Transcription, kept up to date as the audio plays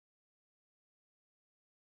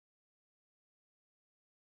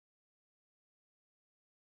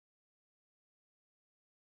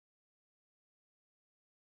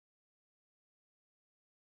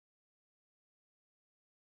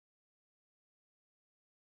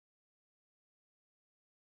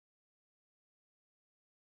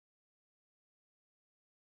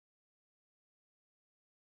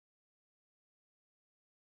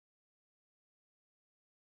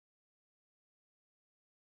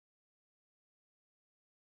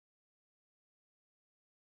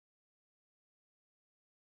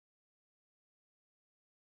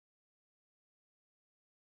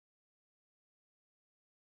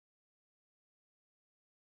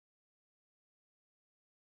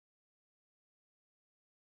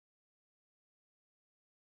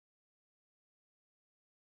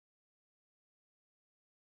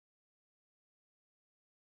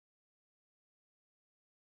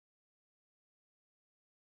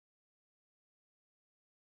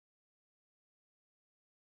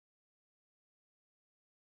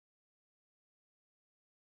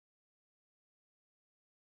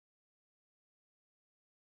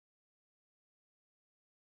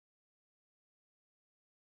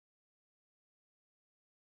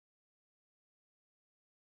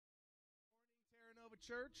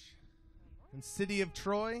Church and City of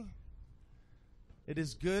Troy. It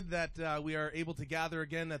is good that we are able to gather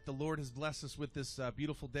again, that the Lord has blessed us with this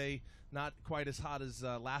beautiful day. Not quite as hot as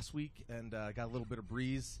last week, and got a little bit of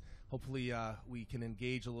breeze. Hopefully we can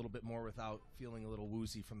engage a little bit more without feeling a little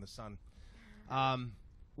woozy from the sun.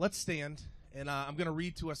 Let's stand, and I'm going to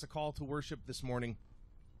read to us a call to worship this morning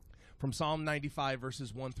from Psalm 95,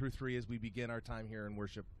 verses 1 through 3, as we begin our time here in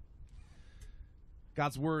worship.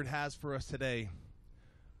 God's word has for us today,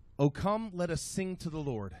 "O come, let us sing to the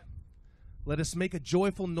Lord. Let us make a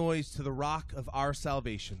joyful noise to the rock of our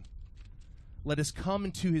salvation. Let us come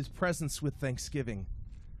into his presence with thanksgiving.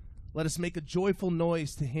 Let us make a joyful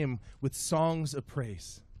noise to him with songs of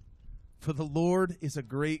praise. For the Lord is a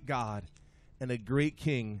great God and a great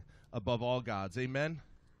King above all gods." Amen?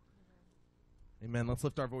 Amen. Let's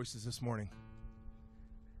lift our voices this morning.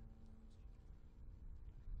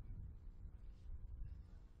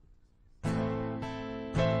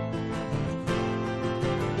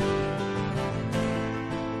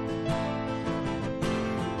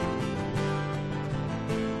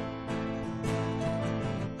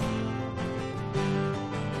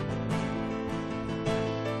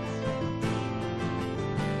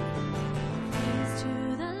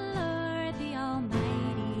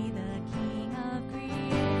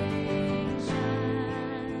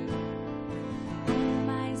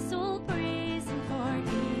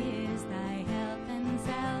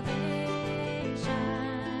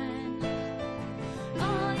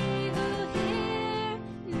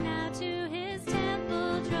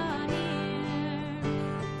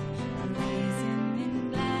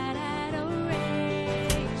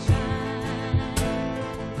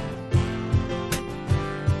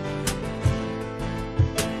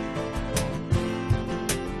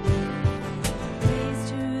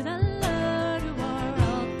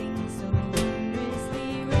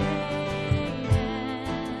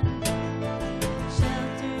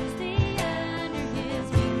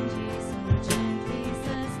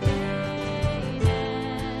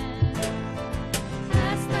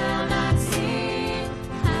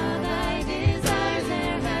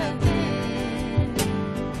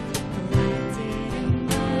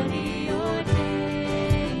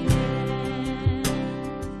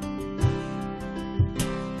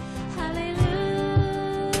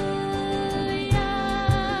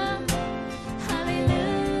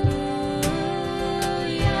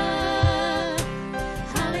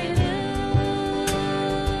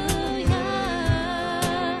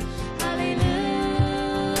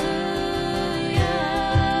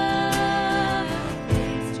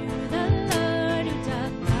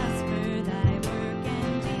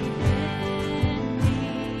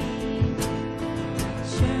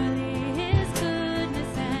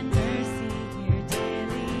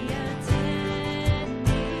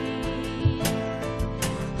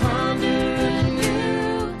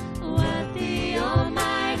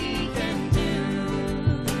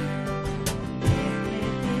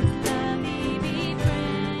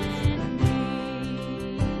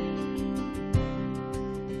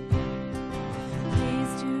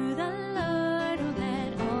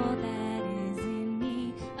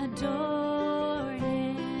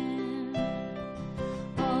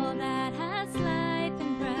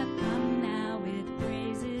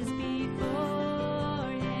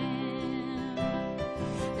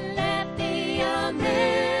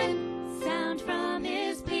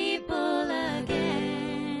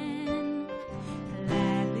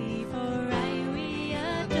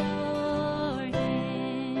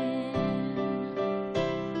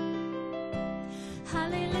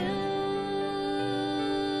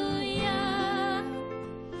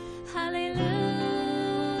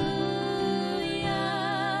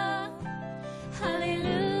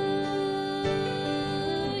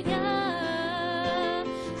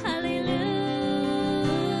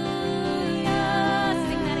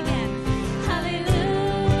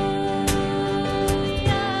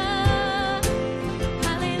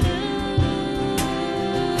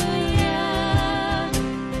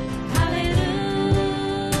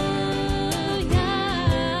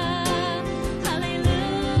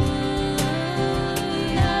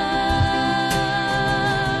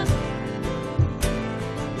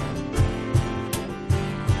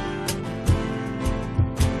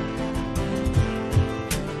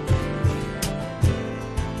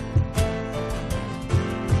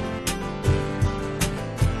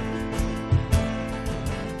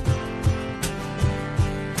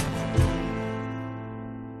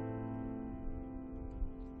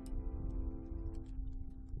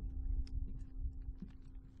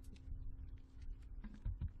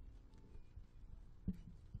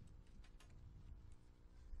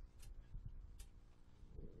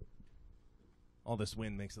 All this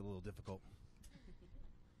wind makes it a little difficult.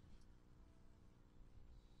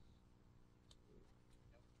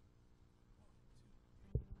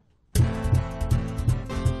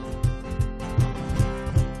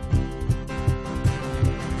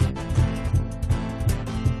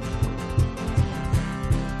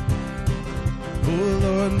 Oh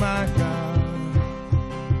Lord my God,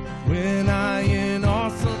 when I in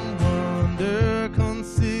awesome wonder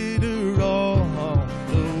consider all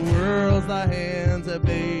the worlds thy hands have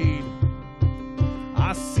made,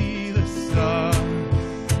 I see the stars,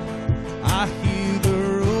 I hear the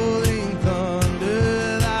rolling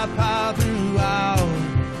thunder, thy power throughout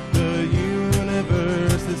the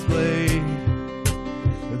universe displayed.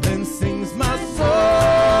 Then sings my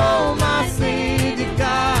soul, my Savior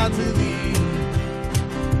God, to thee.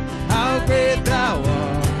 How great thou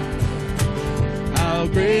art, how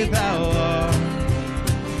great thou art.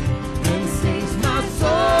 Then sings my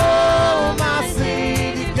soul, my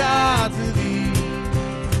Savior God, to thee.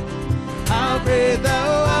 How great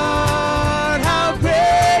thou art, how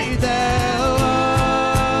great thou art.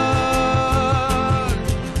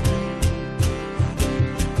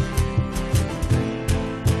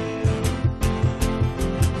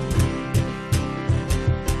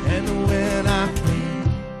 And when I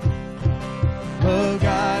oh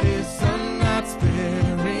God, his son not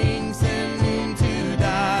sparing, send him to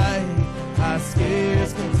die. I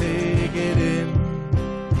scarce can take it in,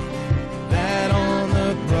 that on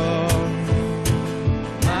the cross,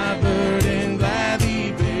 my burden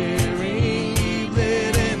gladly bearing, he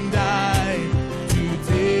bled and died to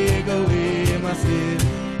take away my sin.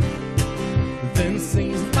 Then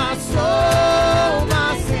sings my soul,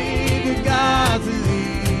 my Savior God, to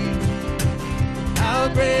thee. How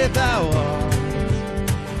great thou art,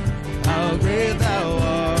 how great thou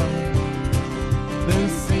art. Then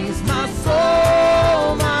sings my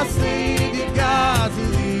soul, my Savior God, to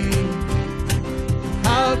thee.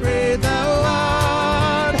 How great thou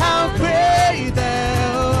art, how great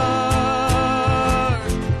thou art.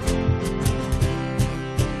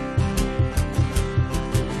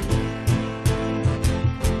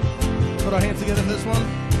 Put our hands together for this one.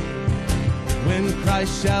 When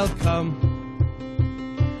Christ shall come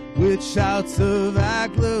with shouts of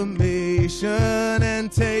acclamation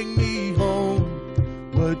and take me home,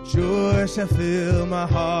 what joy shall fill my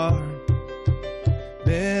heart.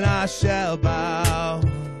 Then I shall bow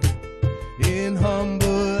in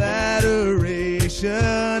humble adoration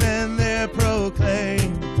and there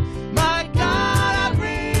proclaim, my God, how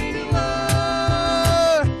great you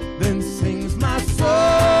are. Then sings my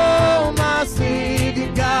soul, my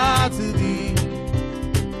Savior God, to thee.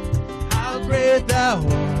 How great thou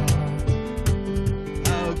art,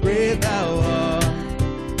 how great thou art.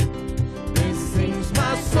 Then sings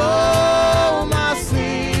my soul, my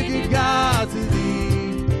Savior God, to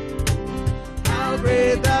thee. How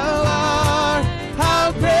great thou art,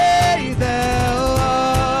 how great thou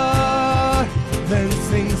art. Then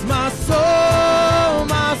sings my soul,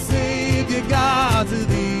 my Savior God, to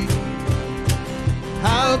thee.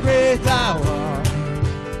 How great thou art,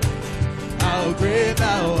 how great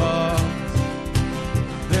thou art.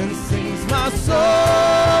 Then sings my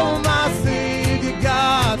soul, my Savior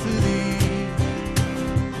God, to thee.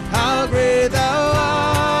 How great thou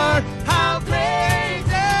art, how great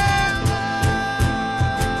thou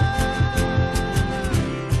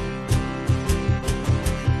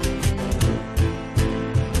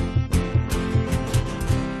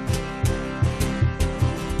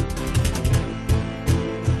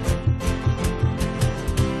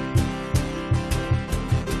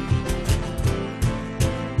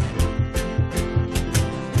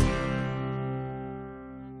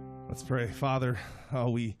Let's pray. Father,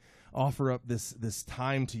 we offer up this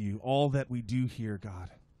time to you, all that we do here, God,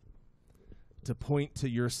 to point to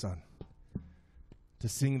your Son, to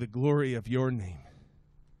sing the glory of your name,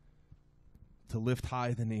 to lift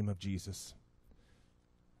high the name of Jesus.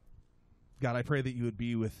 God, I pray that you would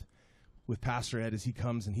be with Pastor Ed as he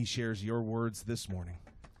comes and he shares your words this morning,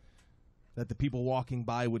 that the people walking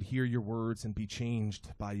by would hear your words and be changed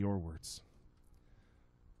by your words.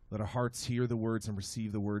 Let our hearts hear the words and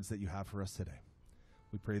receive the words that you have for us today.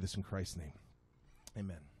 We pray this in Christ's name.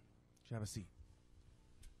 Amen. Would you have a seat?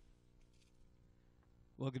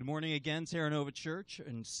 Well, good morning again, Terra Church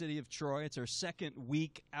in the city of Troy. It's our second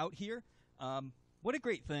week out here. What a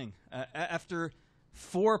great thing. After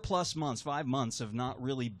 4+ months, 5 months of not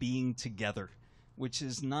really being together, which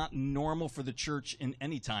is not normal for the church in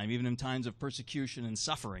any time, even in times of persecution and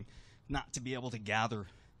suffering, not to be able to gather.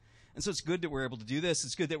 And so it's good that we're able to do this.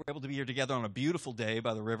 It's good that we're able to be here together on a beautiful day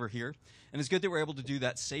by the river here. And it's good that we're able to do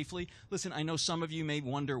that safely. Listen, I know some of you may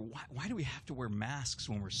wonder, why do we have to wear masks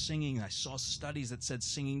when we're singing? I saw studies that said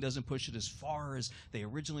singing doesn't push it as far as they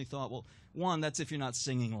originally thought. Well, one, that's if you're not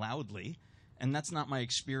singing loudly. And that's not my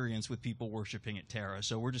experience with people worshiping at Terra.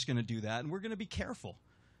 So we're just going to do that, and we're going to be careful.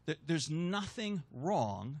 There's nothing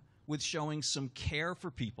wrong with showing some care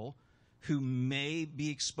for people who may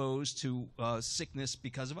be exposed to sickness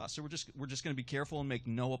because of us. So we're just going to be careful and make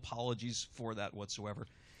no apologies for that whatsoever.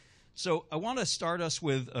 So I want to start us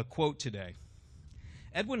with a quote today.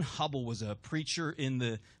 Edwin Hubble was a preacher in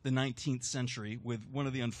the 19th century with one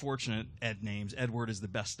of the unfortunate Ed names. Edward is the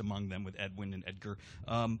best among them with Edwin and Edgar.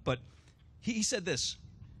 But he said this: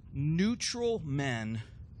 neutral men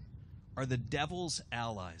are the devil's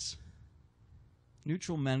allies.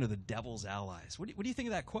 Neutral men are the devil's allies. What do you think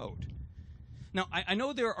of that quote? Now, I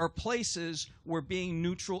know there are places where being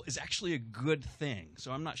neutral is actually a good thing,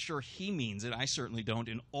 so I'm not sure he means it. I certainly don't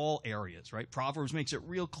in all areas, right? Proverbs makes it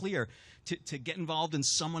real clear. To get involved in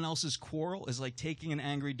someone else's quarrel is like taking an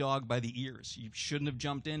angry dog by the ears. You shouldn't have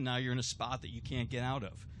jumped in. Now you're in a spot that you can't get out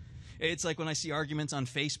of. It's like when I see arguments on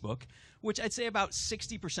Facebook, which I'd say about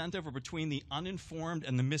 60% of are between the uninformed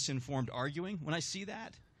and the misinformed arguing. When I see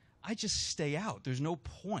that, I just stay out. There's no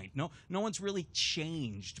point. No one's really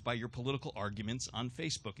changed by your political arguments on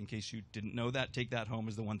Facebook. In case you didn't know that, take that home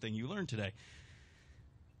as the one thing you learned today.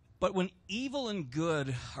 But when evil and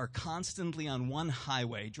good are constantly on one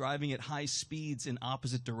highway, driving at high speeds in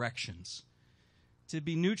opposite directions, to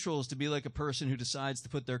be neutral is to be like a person who decides to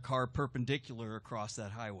put their car perpendicular across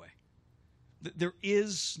that highway. There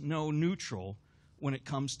is no neutral when it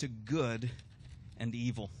comes to good and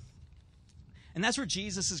evil. And that's where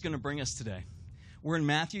Jesus is going to bring us today. We're in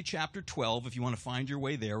Matthew chapter 12. If you want to find your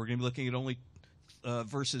way there, we're going to be looking at only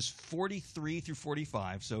verses 43 through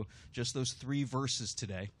 45, so just those 3 verses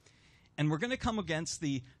today. And we're going to come against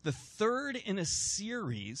the third in a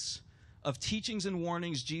series of teachings and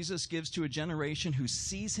warnings Jesus gives to a generation who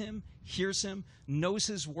sees him, hears him, knows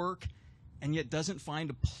his work, and yet doesn't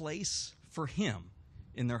find a place for him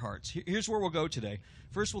in their hearts. Here's where we'll go today.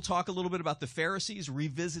 First, we'll talk a little bit about the Pharisees,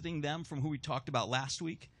 revisiting them from who we talked about last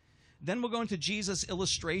week. Then we'll go into Jesus'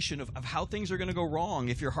 illustration of how things are going to go wrong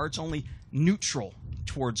if your heart's only neutral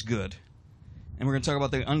towards good. And we're going to talk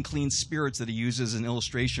about the unclean spirits that he uses as an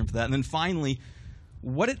illustration for that. And then finally,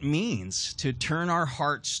 what it means to turn our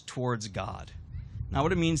hearts towards God. Not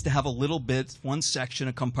what it means to have a little bit, one section,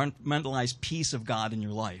 a compartmentalized piece of God in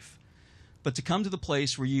your life, but to come to the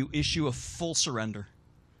place where you issue a full surrender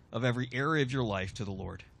of every area of your life to the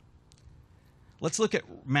Lord. Let's look at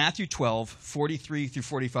Matthew 12, 43 through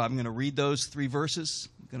 45. I'm going to read those 3 verses.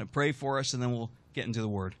 I'm going to pray for us, and then we'll get into the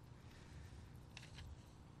Word.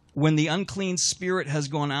 When the unclean spirit has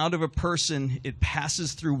gone out of a person, it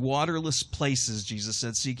passes through waterless places, Jesus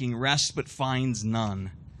said, seeking rest, but finds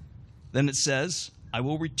none. Then it says, I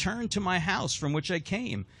will return to my house from which I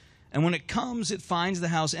came. And when it comes, it finds the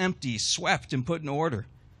house empty, swept, and put in order.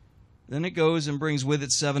 Then it goes and brings with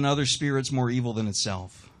it 7 other spirits more evil than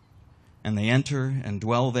itself. And they enter and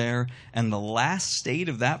dwell there, and the last state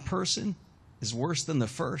of that person is worse than the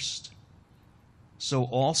first. So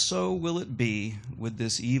also will it be with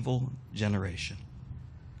this evil generation.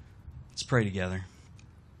 Let's pray together.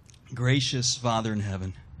 Gracious Father in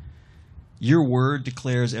heaven, your word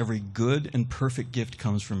declares every good and perfect gift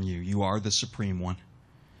comes from you. You are the supreme one.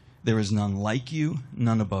 There is none like you,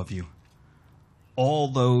 none above you. All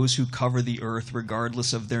those who cover the earth,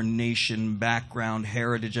 regardless of their nation, background,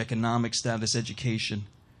 heritage, economic status, education,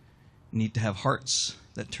 need to have hearts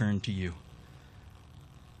that turn to you.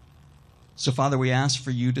 So, Father, we ask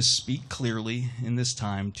for you to speak clearly in this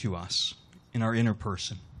time to us, in our inner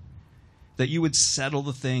person, that you would settle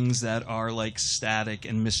the things that are like static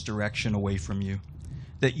and misdirection away from you,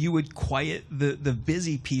 that you would quiet the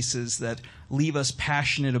busy pieces that leave us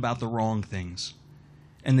passionate about the wrong things,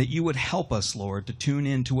 and that you would help us, Lord, to tune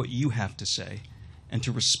in to what you have to say and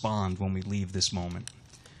to respond when we leave this moment.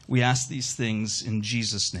 We ask these things in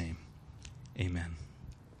Jesus' name. Amen.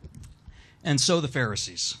 And so the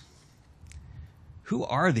Pharisees. Who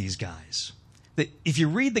are these guys? That if you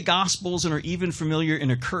read the Gospels and are even familiar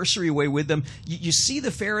in a cursory way with them, you see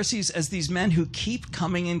the Pharisees as these men who keep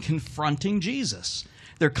coming and confronting Jesus.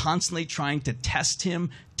 They're constantly trying to test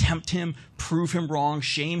him, tempt him, prove him wrong,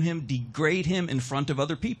 shame him, degrade him in front of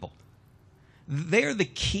other people. They're the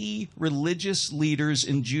key religious leaders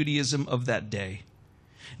in Judaism of that day.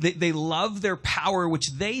 They love their power,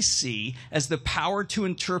 which they see as the power to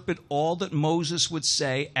interpret all that Moses would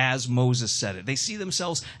say as Moses said it. They see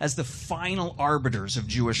themselves as the final arbiters of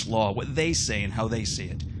Jewish law, what they say and how they see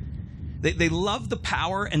it. They love the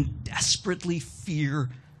power and desperately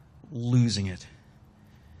fear losing it.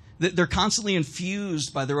 They're constantly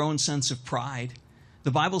infused by their own sense of pride.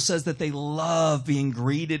 The Bible says that they love being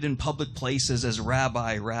greeted in public places as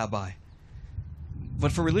Rabbi, Rabbi.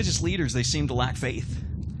 But for religious leaders, they seem to lack faith.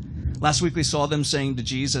 Last week we saw them saying to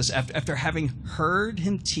Jesus, after having heard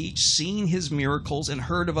him teach, seen his miracles, and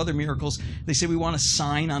heard of other miracles, they say, we want a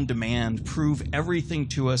sign on demand, prove everything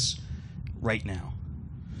to us right now.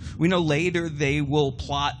 We know later they will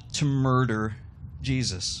plot to murder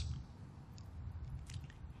Jesus.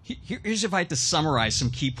 Here's if I had to summarize some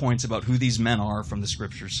key points about who these men are from the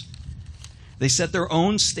Scriptures. They set their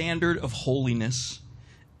own standard of holiness,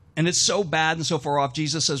 and it's so bad and so far off.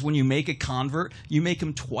 Jesus says when you make a convert, you make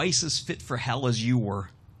him twice as fit for hell as you were.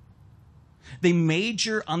 They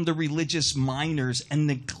major on the religious minors and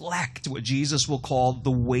neglect what Jesus will call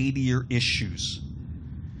the weightier issues.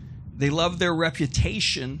 They love their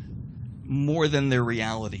reputation more than their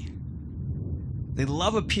reality. They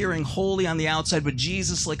love appearing holy on the outside, but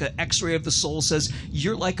Jesus, like an x-ray of the soul, says,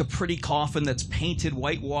 you're like a pretty coffin that's painted,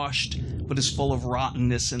 whitewashed, but is full of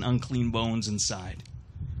rottenness and unclean bones inside.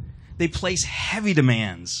 They place heavy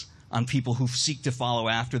demands on people who seek to follow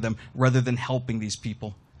after them rather than helping these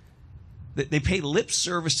people. They pay lip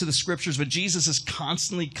service to the Scriptures, but Jesus is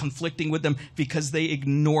constantly conflicting with them because they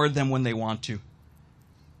ignore them when they want to.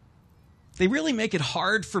 They really make it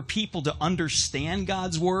hard for people to understand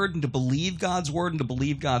God's word and to believe God's word and to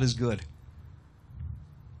believe God is good.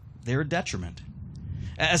 They're a detriment.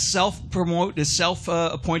 As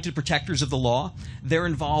self-appointed protectors of the law, they're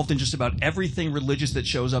involved in just about everything religious that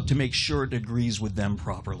shows up to make sure it agrees with them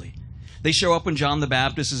properly. They show up when John the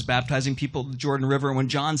Baptist is baptizing people at the Jordan River, and when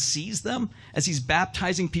John sees them as he's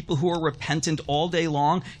baptizing people who are repentant all day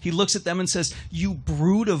long, he looks at them and says, you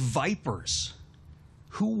brood of vipers.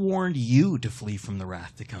 Who warned you to flee from the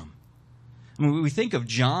wrath to come? I mean, we think of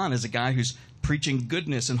John as a guy who's preaching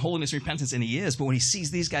goodness and holiness and repentance, and he is, but when he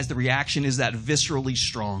sees these guys, the reaction is that viscerally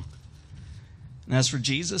strong. And as for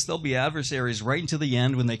Jesus, they'll be adversaries right until the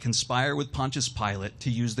end when they conspire with Pontius Pilate to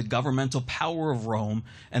use the governmental power of Rome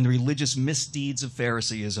and the religious misdeeds of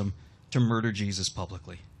Pharisaism to murder Jesus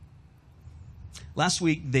publicly. Last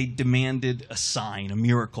week, they demanded a sign, a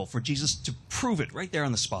miracle, for Jesus to prove it right there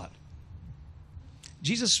on the spot.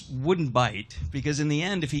 Jesus wouldn't bite, because in the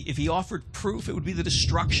end, if he offered proof, it would be the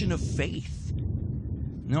destruction of faith.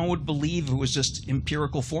 No one would believe it was just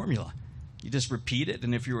empirical formula. You just repeat it,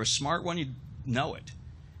 and if you were a smart one, you'd know it.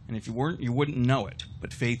 And if you weren't, you wouldn't know it,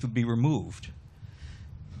 but faith would be removed.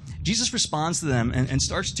 Jesus responds to them and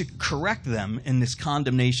starts to correct them in his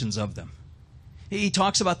condemnations of them. He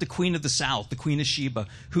talks about the Queen of the South, the Queen of Sheba,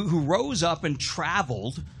 who rose up and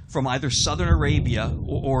traveled from either southern Arabia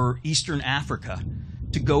or eastern Africa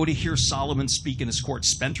to go to hear Solomon speak in his court,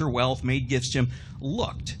 spent her wealth, made gifts to him,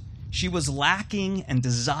 looked. She was lacking and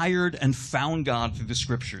desired and found God through the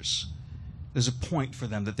Scriptures. There's a point for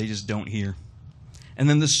them that they just don't hear. And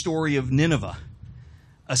then the story of Nineveh,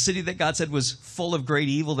 a city that God said was full of great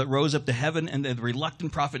evil that rose up to heaven, and the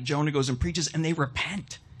reluctant prophet Jonah goes and preaches, and they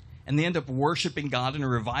repent. And they end up worshiping God, and a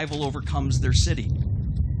revival overcomes their city.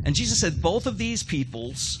 And Jesus said both of these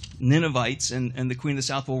peoples, Ninevites and the Queen of the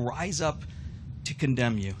South, will rise up to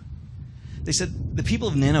condemn you. They said, the people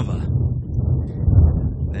of Nineveh,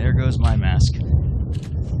 there goes my mask.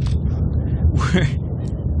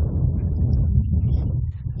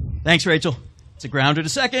 Thanks, Rachel. It's a grounded a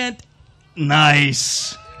second.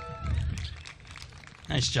 Nice.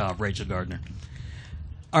 Nice job, Rachel Gardner.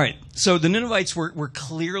 All right, so the Ninevites were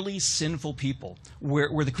clearly sinful people.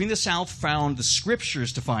 Where the Queen of the South found the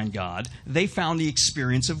Scriptures to find God, they found the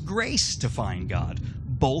experience of grace to find God,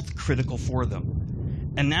 both critical for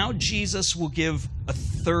them. And now Jesus will give a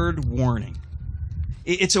third warning.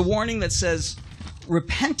 It's a warning that says,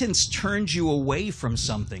 repentance turns you away from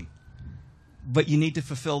something, but you need to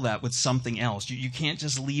fulfill that with something else. You can't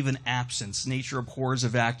just leave an absence. Nature abhors a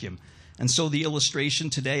vacuum. And so the illustration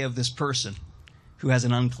today of this person who has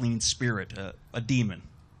an unclean spirit, a demon.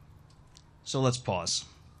 So let's pause.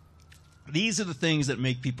 These are the things that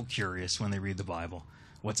make people curious when they read the Bible.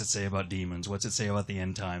 What's it say about demons? What's it say about the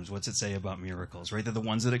end times? What's it say about miracles? Right? They're the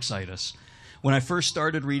ones that excite us. When I first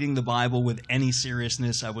started reading the Bible with any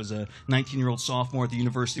seriousness, I was a 19-year-old sophomore at the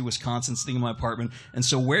University of Wisconsin sitting in my apartment. And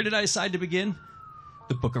so where did I decide to begin?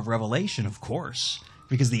 The book of Revelation, of course.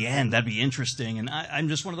 Because the end, that'd be interesting. And I'm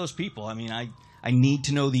just one of those people. I mean, I need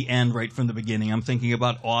to know the end right from the beginning. I'm thinking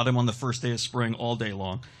about autumn on the first day of spring all day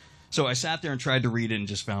long. So I sat there and tried to read it and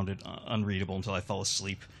just found it unreadable until I fell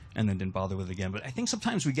asleep and then didn't bother with it again. But I think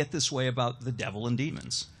sometimes we get this way about the devil and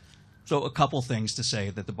demons. So a couple things to say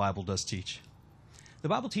that the Bible does teach. The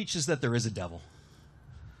Bible teaches that there is a devil.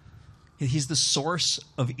 He's the source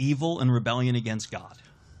of evil and rebellion against God.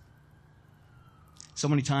 So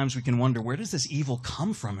many times we can wonder, where does this evil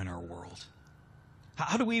come from in our world?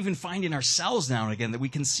 How do we even find in ourselves now and again that we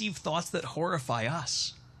conceive thoughts that horrify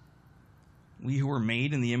us? We who are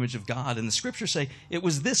made in the image of God. And the scriptures say it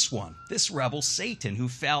was this one, this rebel, Satan, who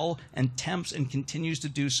fell and tempts and continues to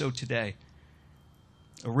do so today.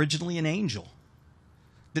 Originally an angel,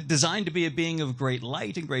 designed to be a being of great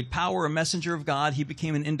light and great power, a messenger of God, he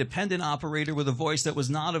became an independent operator with a voice that was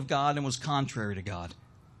not of God and was contrary to God.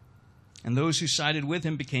 And those who sided with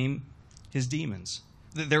him became his demons.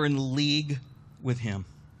 They're in league with him.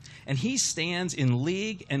 And he stands in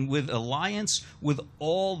league and with alliance with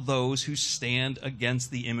all those who stand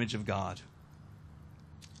against the image of God.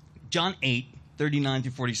 John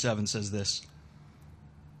 8:39-47 says this.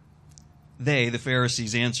 They, the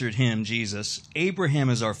Pharisees, answered him, Jesus, Abraham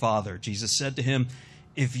is our father. Jesus said to him,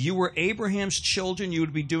 if you were Abraham's children, you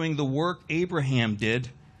would be doing the work Abraham did.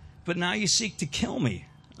 But now you seek to kill me,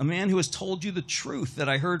 a man who has told you the truth that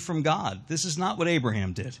I heard from God. This is not what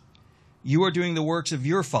Abraham did. You are doing the works of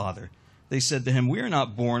your father. They said to him, we are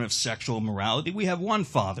not born of sexual immorality. We have one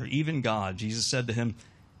father, even God. Jesus said to him,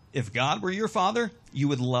 if God were your father, you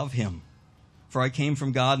would love him. For I came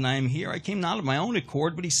from God and I am here. I came not of my own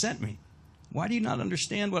accord, but he sent me. Why do you not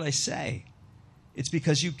understand what I say? It's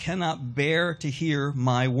because you cannot bear to hear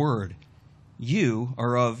my word. You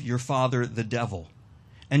are of your father, the devil,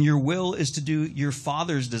 and your will is to do your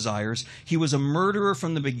father's desires. He was a murderer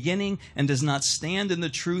from the beginning and does not stand in the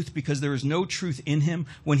truth because there is no truth in him.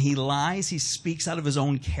 When he lies, he speaks out of his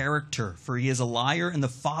own character, for he is a liar and the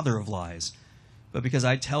father of lies. But because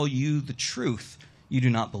I tell you the truth, you do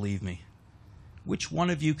not believe me. Which one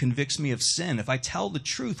of you convicts me of sin? If I tell the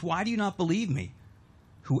truth, why do you not believe me?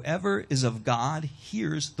 Whoever is of God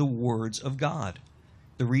hears the words of God.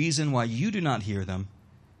 The reason why you do not hear them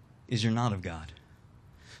is you're not of God.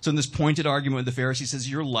 So in this pointed argument, the Pharisee says,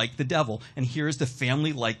 you're like the devil, and here's the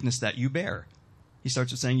family likeness that you bear. He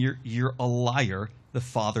starts with saying, you're a liar, the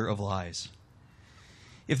father of lies.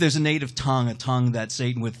 If there's a native tongue, a tongue that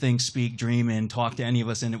Satan would think, speak, dream in, talk to any of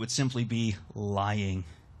us in, it would simply be lying.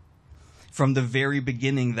 From the very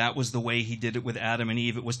beginning, that was the way he did it with Adam and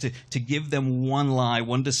Eve. It was to give them one lie,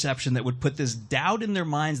 one deception that would put this doubt in their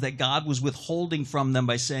minds that God was withholding from them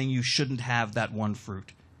by saying you shouldn't have that one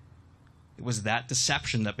fruit. It was that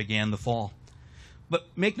deception that began the fall. But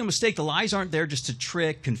make no mistake, the lies aren't there just to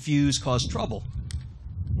trick, confuse, cause trouble.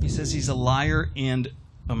 He says he's a liar and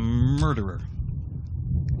a murderer,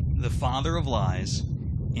 the father of lies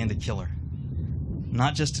and a killer.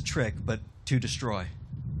 Not just to trick, but to destroy.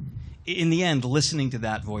 In the end, listening to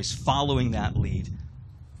that voice, following that lead,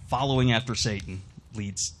 following after Satan,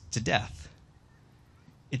 leads to death.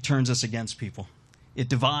 It turns us against people. It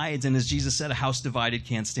divides, and as Jesus said, a house divided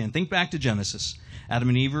can't stand. Think back to Genesis. Adam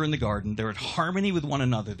and Eve are in the garden. They're at harmony with one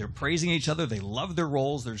another. They're praising each other. They love their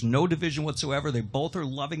roles. There's no division whatsoever. They both are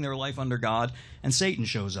loving their life under God. And Satan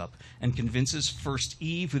shows up and convinces first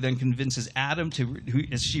Eve, who then convinces Adam,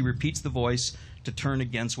 as she repeats the voice, to turn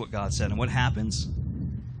against what God said. And what happens?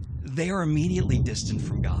 They are immediately distant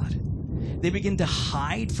from God. They begin to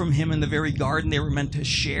hide from him in the very garden they were meant to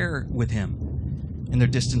share with him. And they're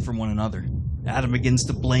distant from one another. Adam begins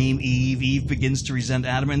to blame Eve. Eve begins to resent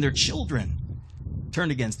Adam, and their children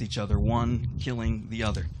turn against each other, one killing the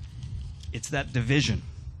other. It's that division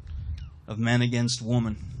of men against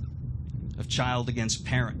woman, of child against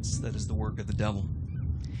parents, that is the work of the devil.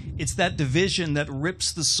 It's that division that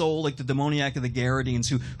rips the soul like the demoniac of the Gadarenes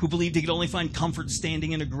who believed he could only find comfort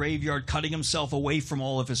standing in a graveyard, cutting himself away from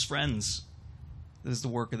all of his friends. That is the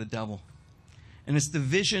work of the devil. And it's the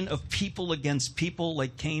division of people against people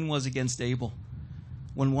like Cain was against Abel.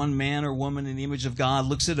 When one man or woman in the image of God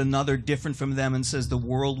looks at another different from them and says the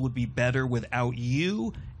world would be better without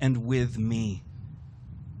you and with me.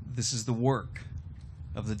 This is the work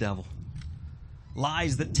of the devil.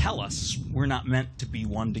 Lies that tell us we're not meant to be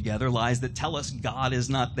one together. Lies that tell us God is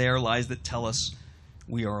not there. Lies that tell us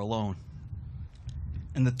we are alone.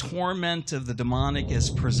 And the torment of the demonic as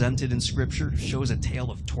presented in Scripture shows a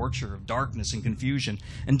tale of torture, of darkness and confusion.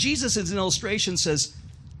 And Jesus, as an illustration, says,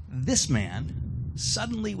 this man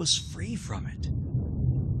suddenly was free from it.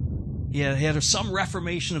 He had some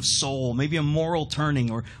reformation of soul, maybe a moral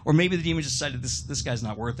turning, or maybe the demon just decided this guy's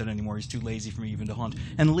not worth it anymore. He's too lazy for me even to hunt,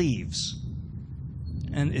 and leaves.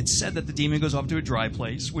 And it's said that the demon goes off to a dry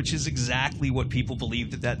place, which is exactly what people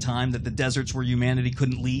believed at that time, that the deserts where humanity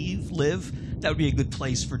couldn't live, that would be a good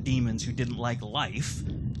place for demons who didn't like life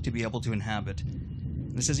to be able to inhabit.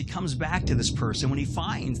 And it says he comes back to this person when he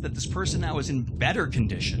finds that this person now is in better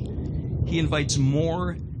condition. he invites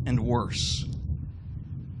more and worse.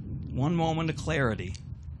 One moment of clarity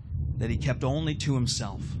that he kept only to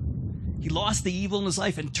himself. He lost the evil in his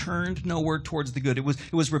life and turned nowhere towards the good.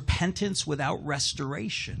 It was repentance without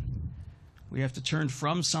restoration. We have to turn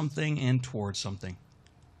from something and towards something.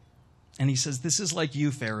 And he says, this is like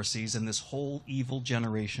you, Pharisees, and this whole evil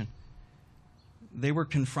generation. They were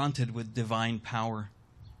confronted with divine power.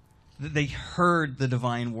 They heard the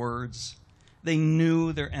divine words. They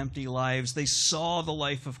knew their empty lives. They saw the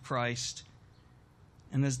life of Christ.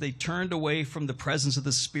 And as they turned away from the presence of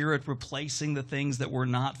the Spirit, replacing the things that were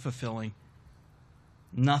not fulfilling,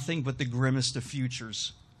 nothing but the grimmest of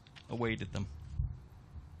futures awaited them.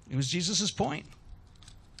 It was Jesus' point.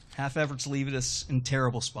 Half efforts leave us in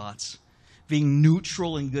terrible spots. Being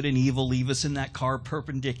neutral in good and evil leave us in that car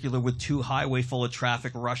perpendicular with two highway full of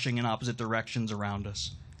traffic rushing in opposite directions around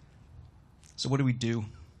us. So what do we do?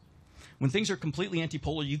 When things are completely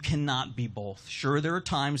antipolar, you cannot be both. Sure, there are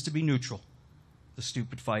times to be neutral. The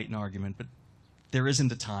stupid fight and argument, but there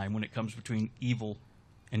isn't a time when it comes between evil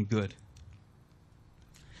and good.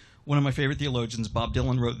 One of my favorite theologians, Bob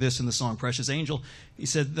Dylan, wrote this in the song Precious Angel. He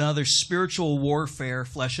said, there's spiritual warfare,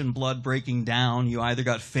 flesh and blood breaking down. You either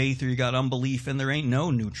got faith or you got unbelief, and there ain't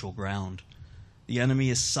no neutral ground. The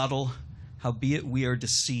enemy is subtle, howbeit we are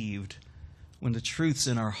deceived when the truth's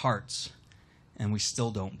in our hearts and we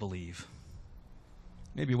still don't believe.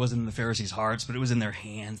 Maybe it wasn't in the Pharisees' hearts, but it was in their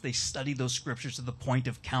hands. They studied those scriptures to the point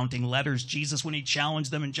of counting letters. Jesus, when he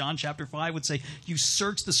challenged them in John chapter 5, would say, you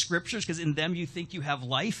search the scriptures because in them you think you have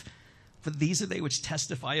life, for these are they which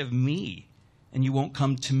testify of me, and you won't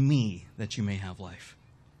come to me that you may have life.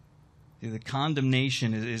 The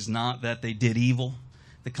condemnation is not that they did evil.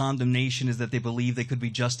 The condemnation is that they believed they could be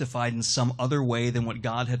justified in some other way than what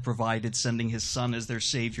God had provided, sending his Son as their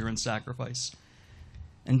Savior and sacrifice.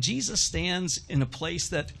 And Jesus stands in a place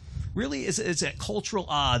that really is at cultural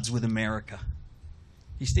odds with America.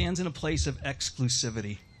 He stands in a place of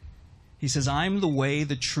exclusivity. He says, I'm the way,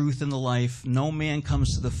 the truth, and the life. No man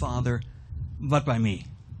comes to the Father but by me.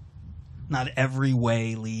 Not every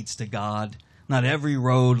way leads to God. Not every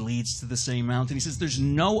road leads to the same mountain. He says, there's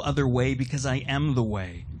no other way because I am the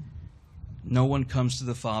way. No one comes to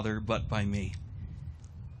the Father but by me.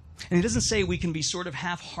 And he doesn't say we can be sort of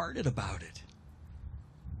half-hearted about it.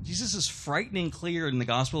 Jesus is frightening clear in the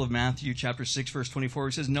Gospel of Matthew, chapter 6, verse 24.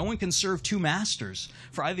 He says, no one can serve two masters,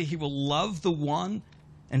 for either he will love the one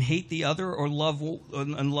and hate the other, or love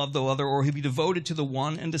the other, or he'll be devoted to the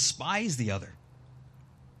one and despise the other.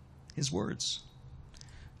 His words.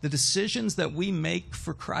 The decisions that we make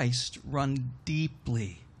for Christ run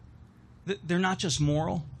deeply. They're not just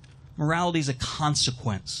moral. Morality is a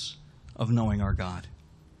consequence of knowing our God.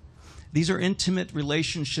 These are intimate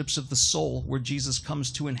relationships of the soul where Jesus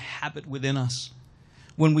comes to inhabit within us.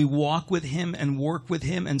 When we walk with him and work with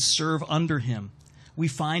him and serve under him, we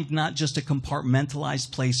find not just a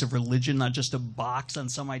compartmentalized place of religion, not just a box on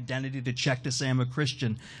some identity to check to say I'm a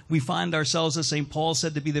Christian. We find ourselves, as St. Paul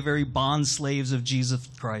said, to be the very bond slaves of Jesus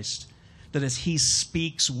Christ. That as he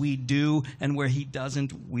speaks, we do, and where he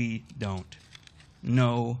doesn't, we don't.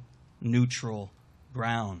 No neutral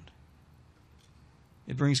ground.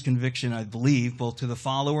 It brings conviction, I believe, both to the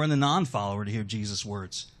follower and the non-follower to hear Jesus'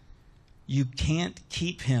 words. You can't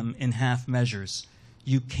keep him in half measures.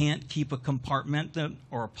 You can't keep a compartment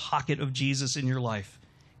or a pocket of Jesus in your life.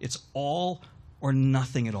 It's all or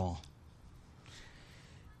nothing at all.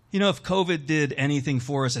 You know, if COVID did anything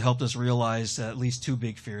for us, it helped us realize at least two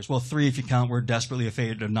big fears. Well, three if you count we're desperately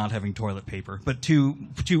afraid of not having toilet paper. But two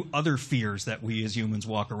other fears that we as humans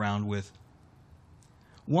walk around with.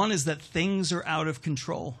 One is that things are out of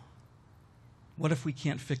control. What if we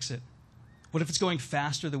can't fix it? What if it's going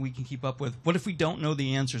faster than we can keep up with? What if we don't know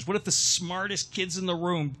the answers? What if the smartest kids in the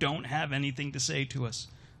room don't have anything to say to us?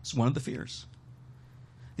 It's one of the fears.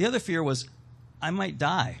 The other fear was, I might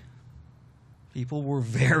die. People were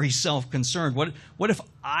very self-concerned. What if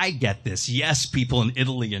I get this? Yes, people in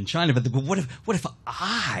Italy and China, but what if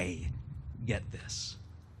I get this?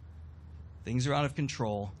 Things are out of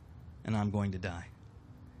control, and I'm going to die.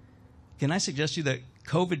 Can I suggest to you that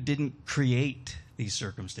COVID didn't create these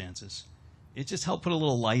circumstances? It just helped put a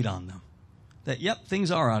little light on them. That, yep,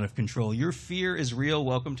 things are out of control. Your fear is real.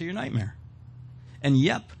 Welcome to your nightmare. And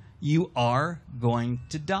yep, you are going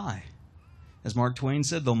to die. As Mark Twain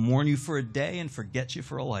said, they'll mourn you for a day and forget you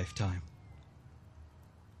for a lifetime.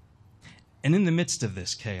 And in the midst of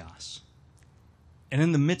this chaos, and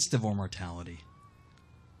in the midst of our mortality,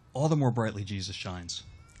 all the more brightly Jesus shines.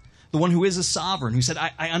 The one who is a sovereign, who said,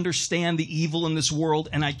 I understand the evil in this world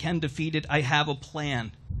and I can defeat it. I have a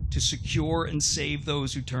plan to secure and save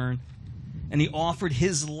those who turn. And he offered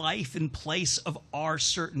his life in place of our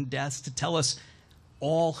certain deaths to tell us,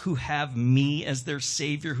 all who have me as their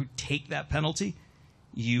Savior, who take that penalty,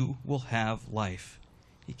 you will have life.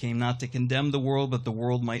 He came not to condemn the world, but the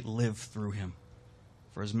world might live through him.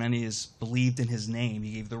 For as many as believed in his name,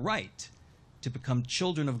 he gave the right to become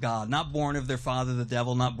children of God, not born of their father, the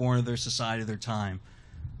devil, not born of their society, their time,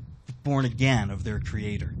 but born again of their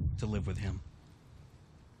Creator to live with him.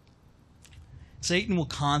 Satan will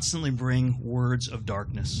constantly bring words of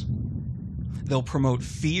darkness. They'll promote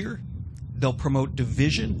fear, they'll promote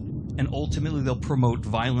division, and ultimately they'll promote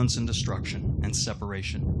violence and destruction and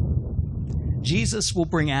separation. Jesus will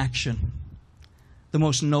bring action, the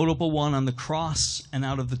most notable one on the cross and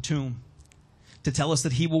out of the tomb, to tell us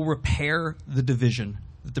that he will repair the division,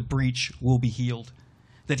 that the breach will be healed,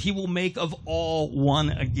 that he will make of all one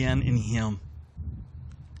again in him.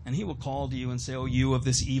 And he will call to you and say, "Oh, you of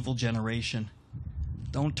this evil generation,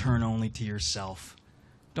 don't turn only to yourself.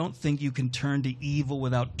 Don't think you can turn to evil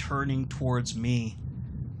without turning towards me.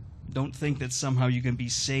 Don't think that somehow you can be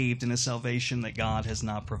saved in a salvation that God has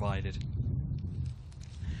not provided."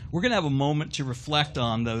 We're going to have a moment to reflect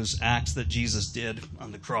on those acts that Jesus did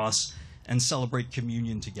on the cross and celebrate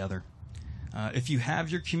communion together. If you have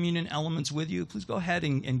your communion elements with you, please go ahead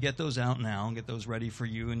and get those out now and get those ready for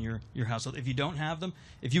you and your household. If you don't have them,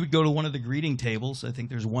 if you would go to one of the greeting tables, I think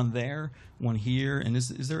there's one there, one here, and is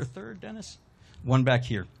there a third, Dennis? One back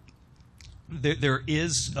here. There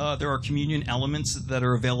are communion elements that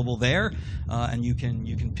are available there, and you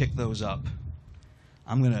can pick those up.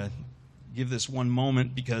 I'm going to give this one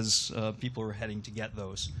moment because people are heading to get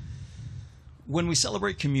those. When we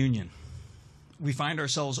celebrate communion, we find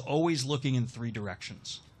ourselves always looking in three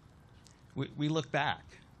directions. We look back,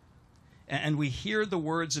 and we hear the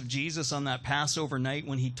words of Jesus on that Passover night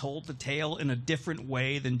when he told the tale in a different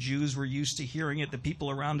way than Jews were used to hearing it. The people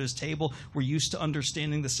around his table were used to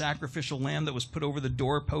understanding the sacrificial lamb that was put over the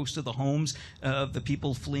doorpost of the homes of the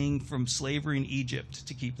people fleeing from slavery in Egypt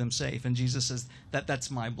to keep them safe. And Jesus says, that's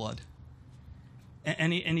my blood.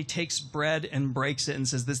 And he takes bread and breaks it and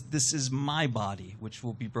says, this is my body, which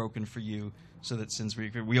will be broken for you, so that sins will be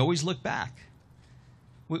forgiven. We always look back.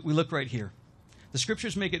 We look right here. The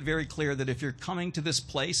scriptures make it very clear that if you're coming to this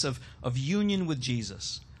place of union with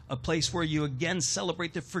Jesus, a place where you again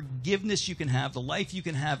celebrate the forgiveness you can have, the life you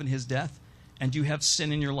can have in his death, and you have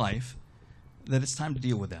sin in your life, that it's time to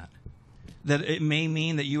deal with that. That it may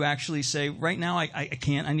mean that you actually say, right now I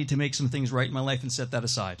can't, I need to make some things right in my life and set that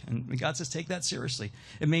aside. And God says, take that seriously.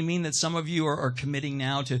 It may mean that some of you are committing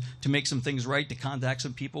now to make some things right, to contact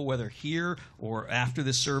some people, whether here or after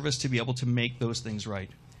this service, to be able to make those things right.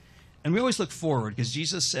 And we always look forward, because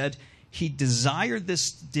Jesus said he desired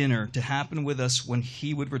this dinner to happen with us when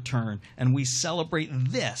he would return. And we celebrate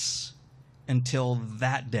this until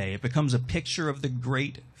that day. It becomes a picture of the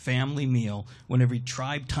great family meal when every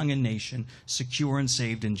tribe, tongue, and nation, secure and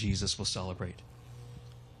saved in Jesus, will celebrate.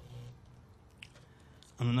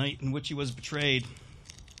 On the night in which he was betrayed,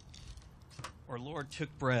 our Lord took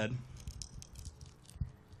bread,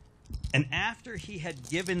 and after he had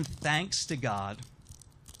given thanks to God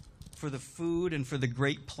for the food and for the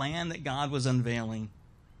great plan that God was unveiling,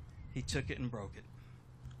 he took it and broke it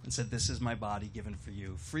and said, "This is my body given for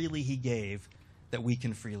you." Freely he gave, that we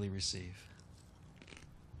can freely receive.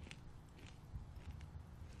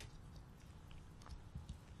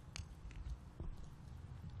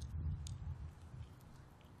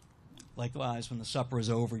 Likewise, when the supper was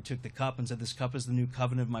over, he took the cup and said, "This cup is the new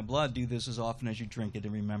covenant of my blood. Do this as often as you drink it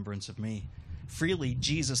in remembrance of me." Freely,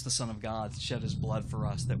 Jesus, the Son of God, shed his blood for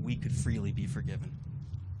us that we could freely be forgiven.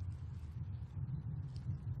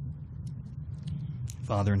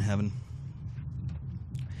 Father in heaven,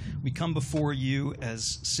 we come before you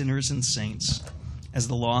as sinners and saints, as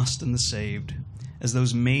the lost and the saved, as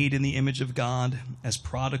those made in the image of God, as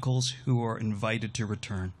prodigals who are invited to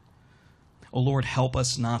return. Oh Lord, help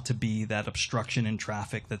us not to be that obstruction in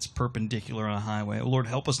traffic that's perpendicular on a highway. Oh Lord,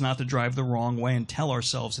 help us not to drive the wrong way and tell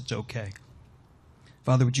ourselves it's okay.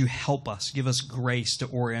 Father, would you help us, give us grace to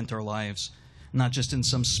orient our lives, not just in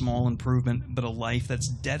some small improvement, but a life that's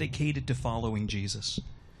dedicated to following Jesus.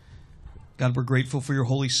 God, we're grateful for your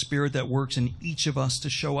Holy Spirit that works in each of us to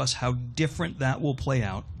show us how different that will play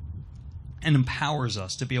out, and empowers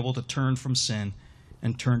us to be able to turn from sin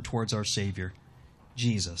and turn towards our Savior,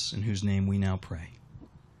 Jesus, in whose name we now pray.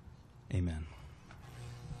 Amen.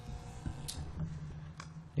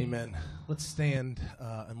 Amen. Let's stand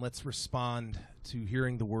and let's respond to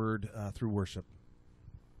hearing the word through worship.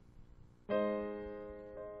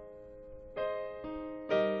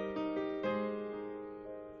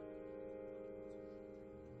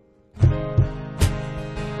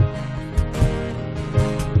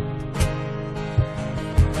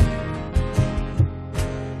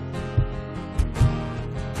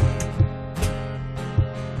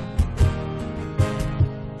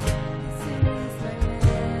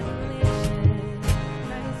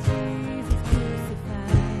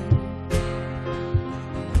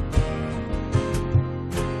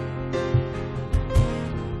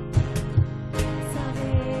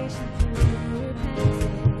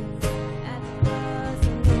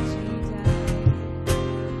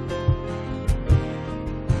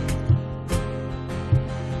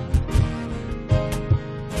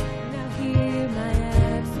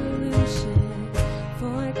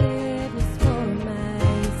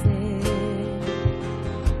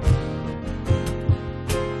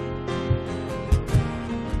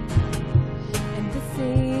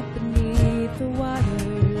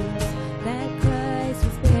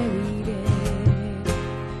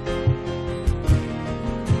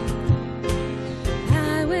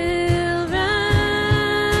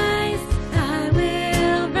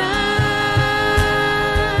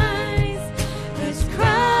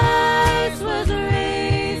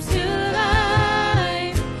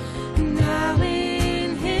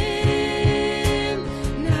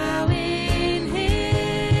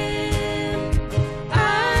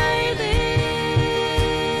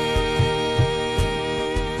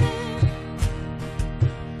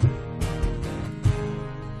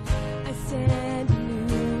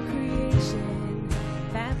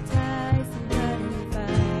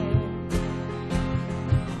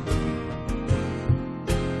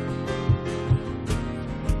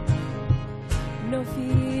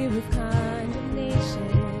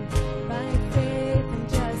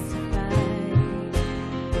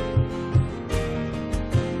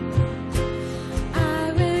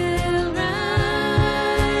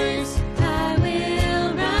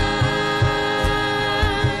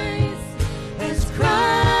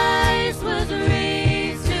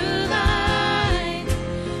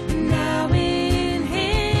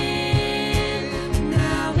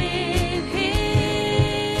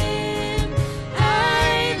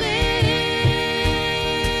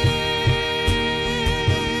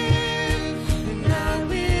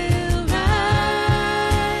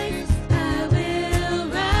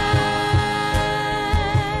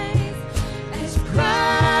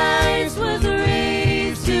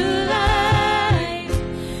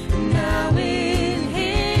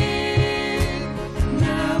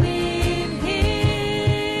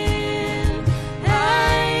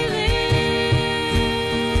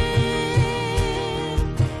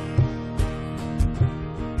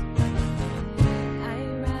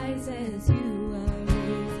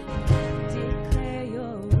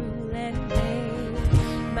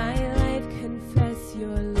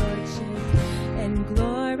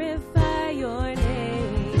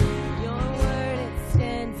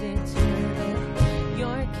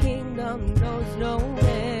 kingdom knows no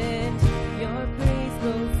end. Your praise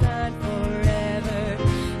goes on forever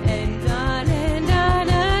and on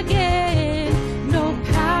again. No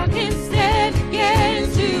power can stand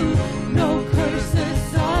against you. No curse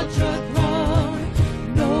assault your throne.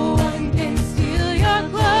 No one can steal your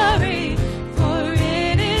glory, for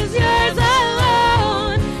it is yours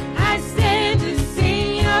alone. I stand to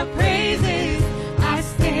sing your praises. I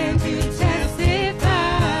stand to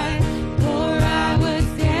testify, for I was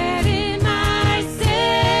dead in my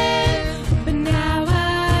sin, but now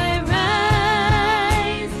I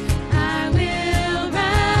rise. I will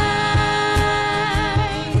rise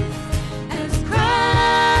as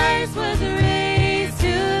Christ was raised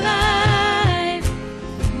to life.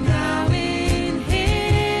 Now in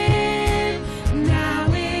Him, now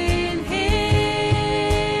in Him,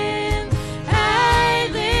 I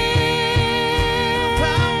live.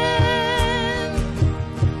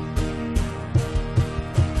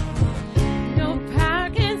 No power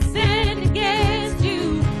can stand against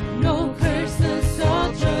you. No curse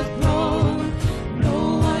assault your throne.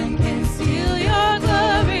 No one can steal your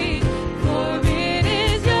glory, for it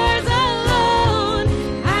is yours alone.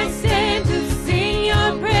 I stand to sing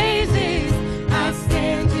your praises. I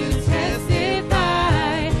stand to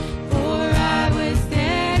testify, for I was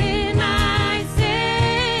dead in my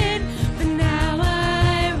sin, but now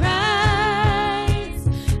I rise.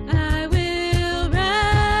 I will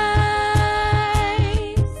rise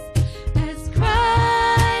as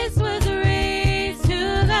Christ was raised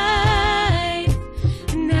to life.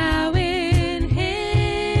 Now in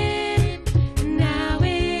Him, now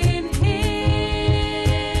in Him,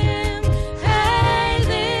 I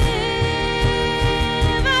live,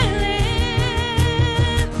 I live.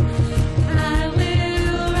 I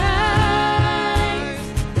will rise,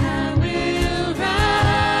 I will rise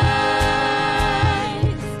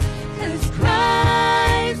as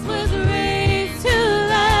Christ was raised to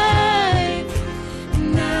life.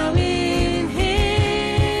 Now in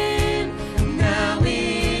Him, now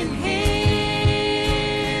in Him,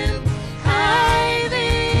 I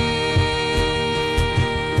live.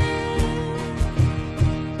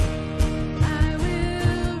 I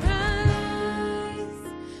will rise,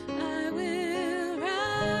 I will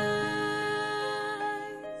rise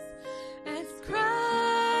as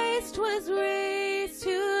Christ was raised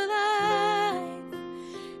to life.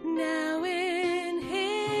 Now in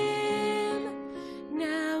Him,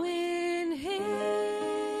 now in Him,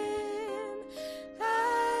 I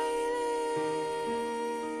live.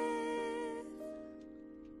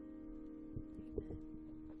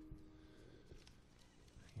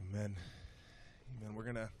 Amen. Amen. We're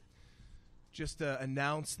going to just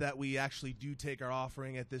announce that we actually do take our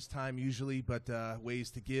offering at this time usually, but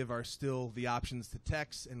ways to give are still the options to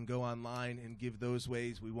text and go online and give those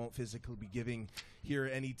ways. We won't physically be giving here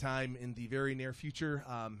anytime in the very near future.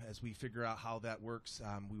 As we figure out how that works,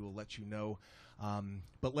 we will let you know.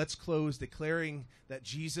 But let's close declaring that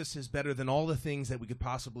Jesus is better than all the things that we could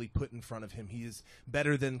possibly put in front of him. He is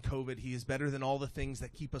better than COVID. He is better than all the things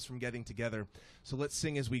that keep us from getting together. So let's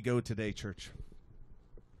sing as we go today, church.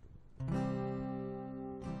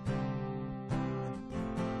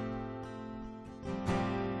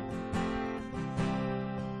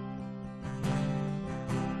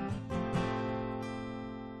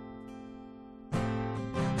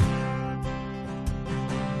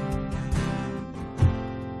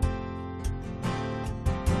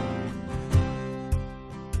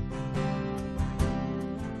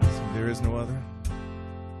 There is no other.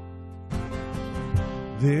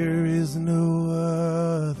 There is no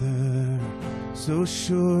other, so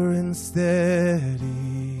sure and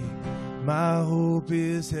steady. My hope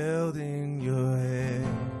is held in your hand.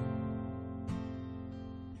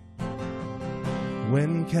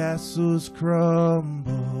 When castles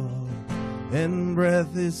crumble and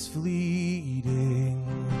breath is fleeting,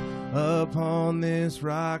 upon this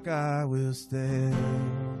rock I will stand.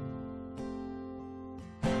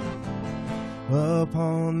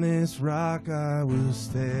 Upon this rock I will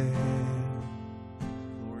stand.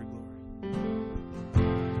 Glory,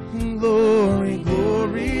 glory. Glory,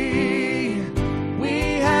 glory. We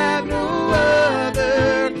have no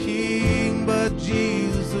other King but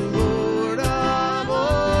Jesus, the Lord of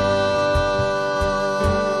all.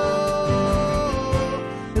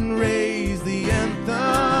 And raise the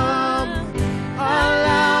anthem. Our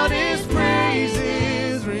loudest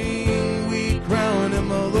praises ring. We crown him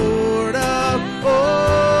the Lord of all.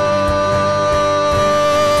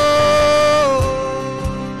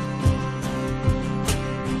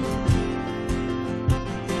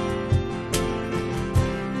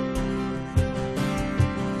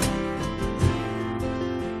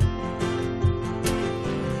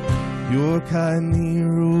 Your kindly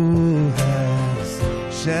rule has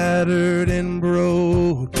shattered and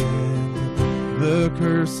broken the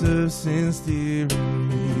curse of sin steering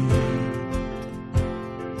me.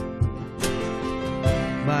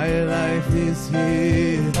 My life is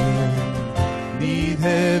hidden beneath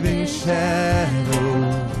heaven's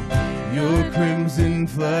shadow. Your crimson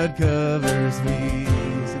flood covers me.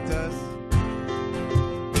 Yes, it does.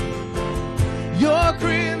 Your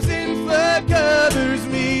crimson flood covers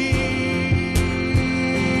me.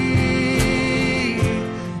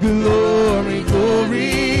 Glory,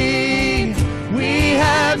 glory. We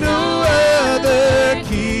have no other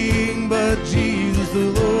King but Jesus, the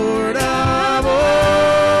Lord of all.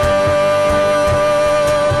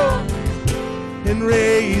 And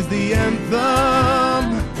raise the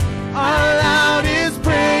anthem. Our loudest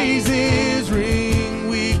praises ring.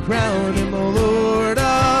 We crown him, O Lord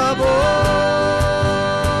of all.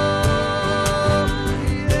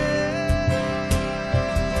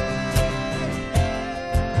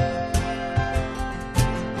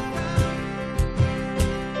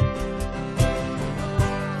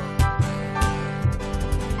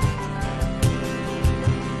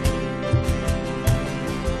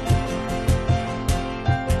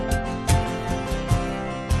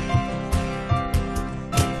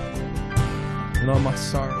 My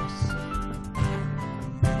sorrows,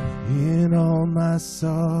 in all my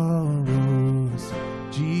sorrows,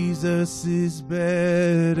 Jesus is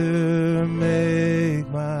better. Make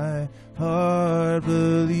my heart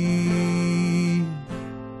believe.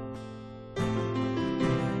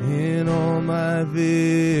 In all my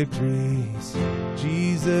victories,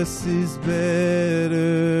 Jesus is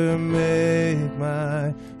better. Make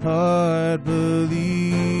my heart believe.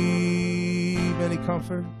 Any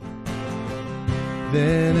comfort?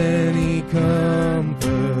 Than any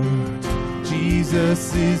comfort,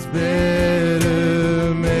 Jesus is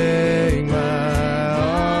better. Make my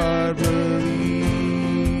heart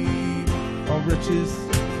believe. All riches,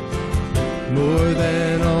 more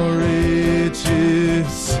than all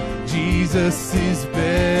riches, Jesus is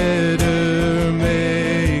better.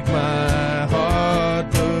 Make my heart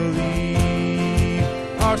believe.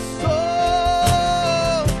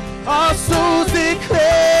 Our souls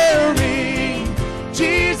declaring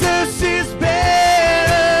Jesus is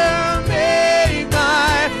better. Make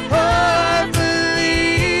my heart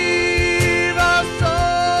believe. Our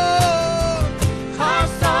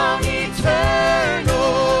song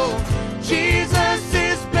eternal. Jesus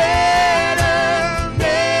is better.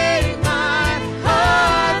 Make my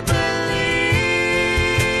heart believe.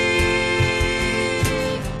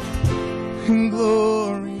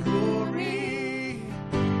 Glory, glory.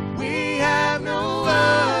 We have no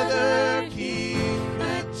other King.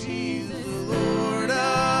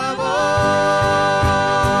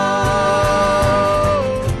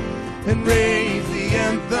 And raise the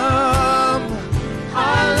anthem.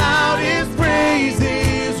 Our loudest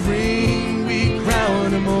praises ring. We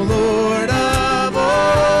crown him, O Lord of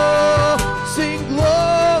all. Sing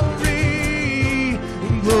glory,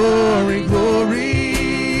 glory,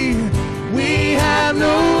 glory. We have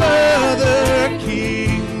no other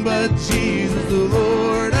King but Jesus, the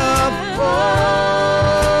Lord of all.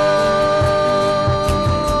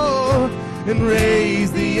 And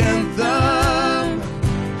raise the anthem.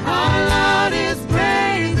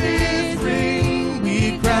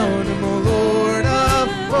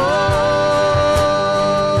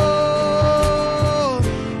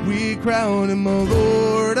 Crown him, O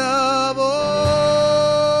Lord of all.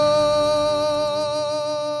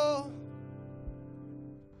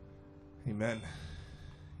 Amen.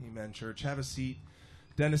 Amen, church. Have a seat.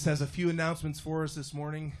 Dennis has a few announcements for us this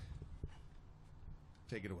morning.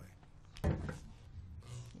 Take it away.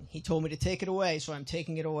 He told me to take it away, so I'm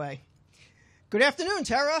taking it away. Good afternoon,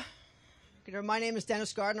 Terra. My name is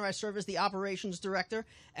Dennis Gardner. I serve as the operations director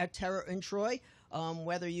at Terra in Troy.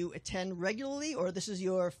 Whether you attend regularly or this is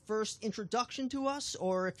your first introduction to us,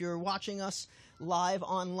 or if you're watching us live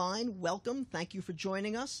online, welcome. Thank you for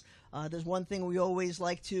joining us. There's one thing we always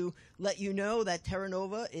like to let you know, that Terra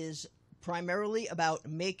Nova is primarily about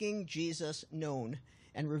making Jesus known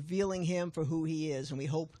and revealing him for who he is. And we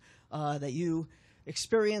hope that you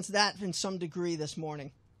experience that in some degree this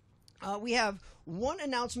morning. We have one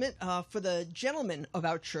announcement for the gentlemen of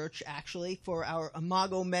our church, actually, for our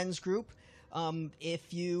Imago men's group.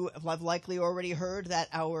 If you have likely already heard that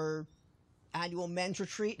our annual men's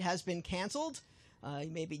retreat has been canceled, you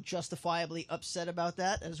may be justifiably upset about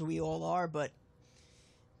that, as we all are, but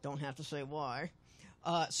don't have to say why.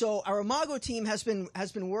 So our Imago team has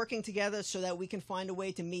been working together so that we can find a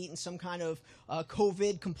way to meet in some kind of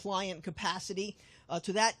COVID-compliant capacity.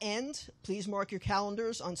 To that end, please mark your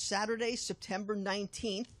calendars. On Saturday, September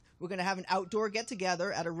 19th, we're going to have an outdoor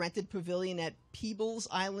get-together at a rented pavilion at Peebles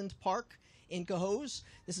Island Park in Cohoes.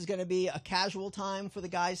 This is going to be a casual time for the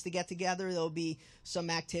guys to get together. There'll be some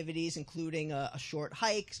activities, including a short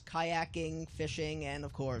hike, kayaking, fishing, and,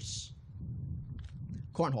 of course,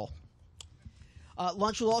 cornhole.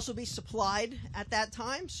 Lunch will also be supplied at that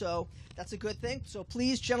time, so that's a good thing. So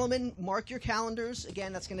please, gentlemen, mark your calendars.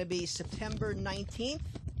 Again, that's going to be September 19th.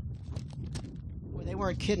 Boy, they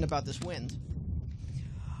weren't kidding about this wind.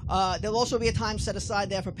 There'll also be a time set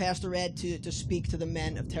aside there for Pastor Ed to speak to the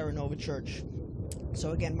men of Terra Nova Church.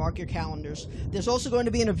 So again, mark your calendars. There's also going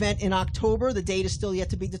to be an event in October. The date is still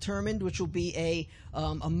yet to be determined, which will be a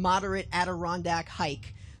moderate Adirondack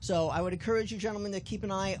hike. So I would encourage you, gentlemen, to keep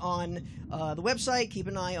an eye on the website, keep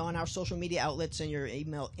an eye on our social media outlets and your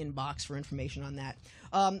email inbox for information on that.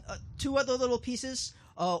 Two other little pieces.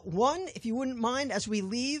 One, if you wouldn't mind, as we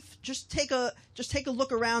leave, just take a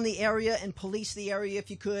look around the area and police the area if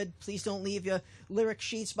you could. Please don't leave your lyric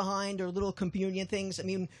sheets behind or little communion things. I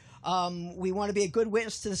mean, we want to be a good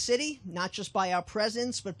witness to the city, not just by our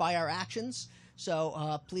presence, but by our actions.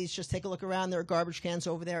 So please just take a look around. There are garbage cans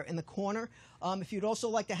over there in the corner. If you'd also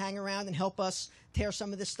like to hang around and help us tear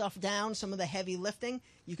some of this stuff down, some of the heavy lifting,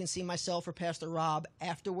 you can see myself or Pastor Rob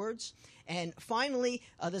afterwards. And finally,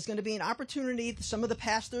 there's going to be an opportunity. Some of the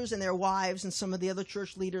pastors and their wives and some of the other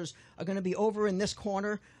church leaders are going to be over in this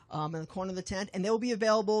corner, in the corner of the tent, and they'll be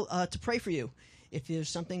available to pray for you. If there's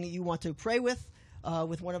something that you want to pray with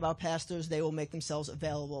one of our pastors, they will make themselves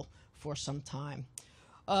available for some time.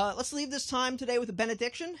 Let's leave this time today with a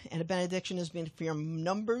benediction, and a benediction has been from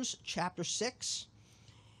Numbers chapter 6,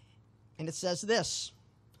 and it says this: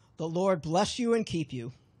 "The Lord bless you and keep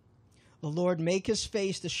you. The Lord make his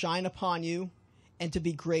face to shine upon you and to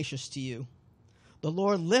be gracious to you. The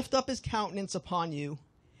Lord lift up his countenance upon you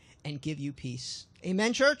and give you peace."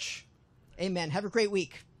 Amen, church? Amen. Have a great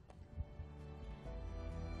week.